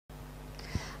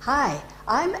Hi,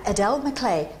 I'm Adèle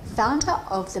McLay, founder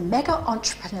of the Mega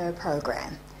Entrepreneur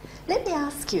Program. Let me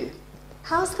ask you,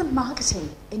 how's the marketing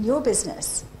in your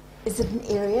business? Is it an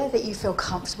area that you feel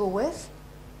comfortable with,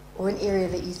 or an area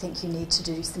that you think you need to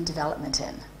do some development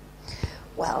in?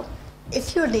 Well,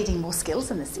 if you're needing more skills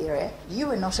in this area,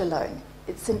 you are not alone.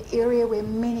 It's an area where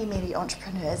many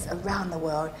entrepreneurs around the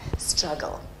world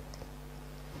struggle.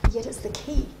 Yet it's the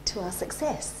key to our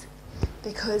success,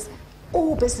 because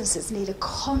all businesses need a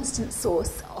constant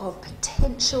source of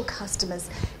potential customers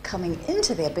coming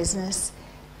into their business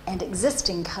and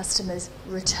existing customers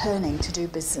returning to do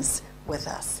business with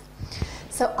us.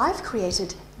 So I've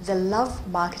created the Love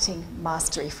Marketing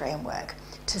Mastery Framework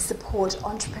to support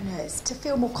entrepreneurs to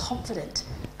feel more confident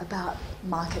about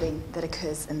marketing that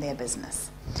occurs in their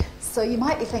business. So you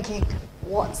might be thinking,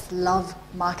 what's Love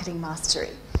Marketing Mastery?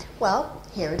 Well,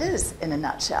 here it is in a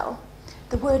nutshell.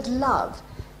 The word love,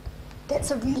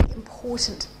 that's a really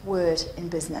important word in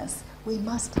business. We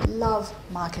must love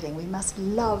marketing. We must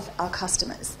love our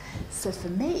customers. So for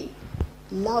me,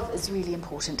 love is really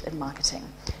important in marketing.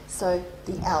 So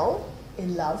the L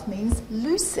in love means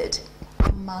lucid.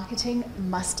 Marketing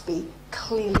must be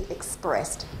clearly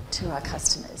expressed to our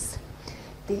customers.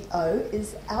 The O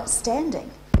is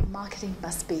outstanding. Marketing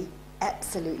must be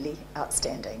absolutely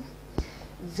outstanding.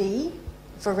 V,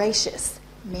 veracious,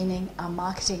 meaning our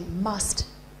marketing must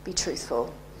be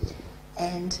truthful.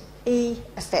 And E,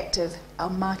 effective. Our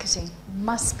marketing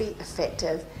must be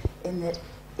effective in that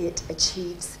it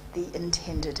achieves the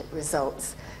intended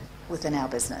results within our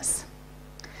business.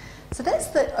 So that's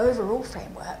the overall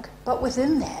framework, but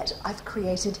within that I've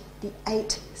created the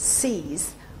 8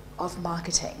 C's of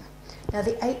marketing. Now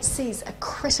the 8 C's are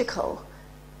critical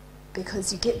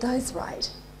because you get those right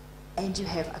and you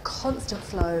have a constant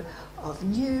flow of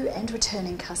new and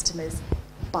returning customers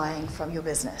buying from your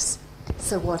business.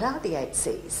 So what are the 8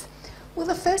 C's? Well,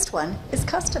 the first one is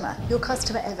customer, your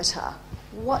customer avatar.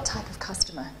 What type of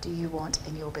customer do you want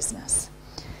in your business?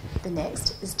 The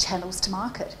next is channels to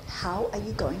market. How are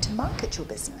you going to market your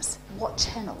business? What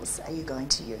channels are you going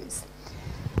to use?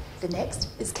 The next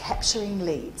is capturing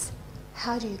leads.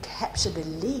 How do you capture the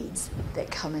leads that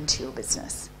come into your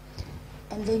business?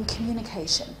 And then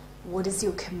communication. What is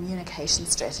your communication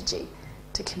strategy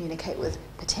to communicate with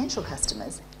potential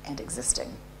customers and existing?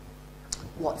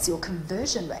 What's your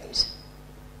conversion rate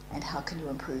and how can you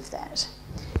improve that?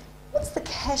 What's the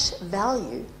cash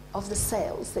value of the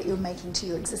sales that you're making to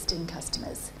your existing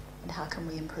customers and how can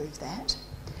we improve that?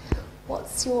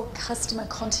 What's your customer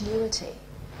continuity,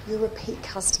 your repeat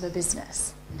customer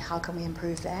business, and how can we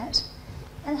improve that?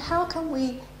 And how can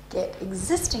we get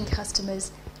existing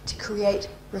customers to create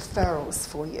referrals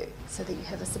for you so that you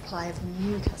have a supply of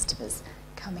new customers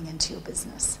coming into your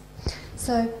business?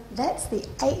 So that's the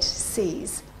 8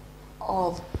 C's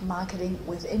of marketing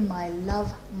within my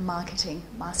Love Marketing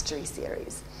Mastery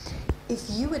series. If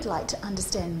you would like to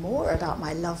understand more about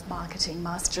my Love Marketing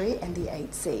Mastery and the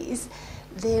 8 C's,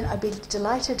 then I'd be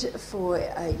delighted for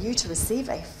you to receive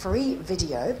a free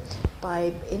video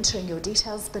by entering your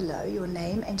details below, your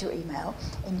name and your email,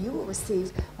 and you will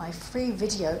receive my free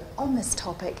video on this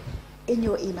topic in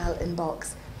your email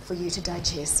inbox for you to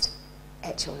digest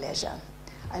at your leisure.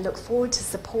 I look forward to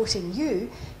supporting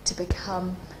you to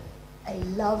become a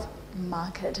love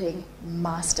marketing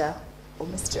master or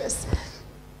mistress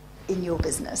in your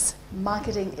business.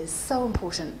 Marketing is so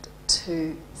important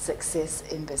to success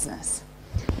in business.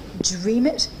 Dream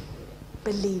it,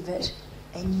 believe it,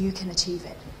 and you can achieve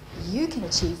it. You can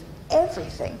achieve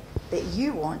everything that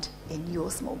you want in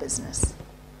your small business.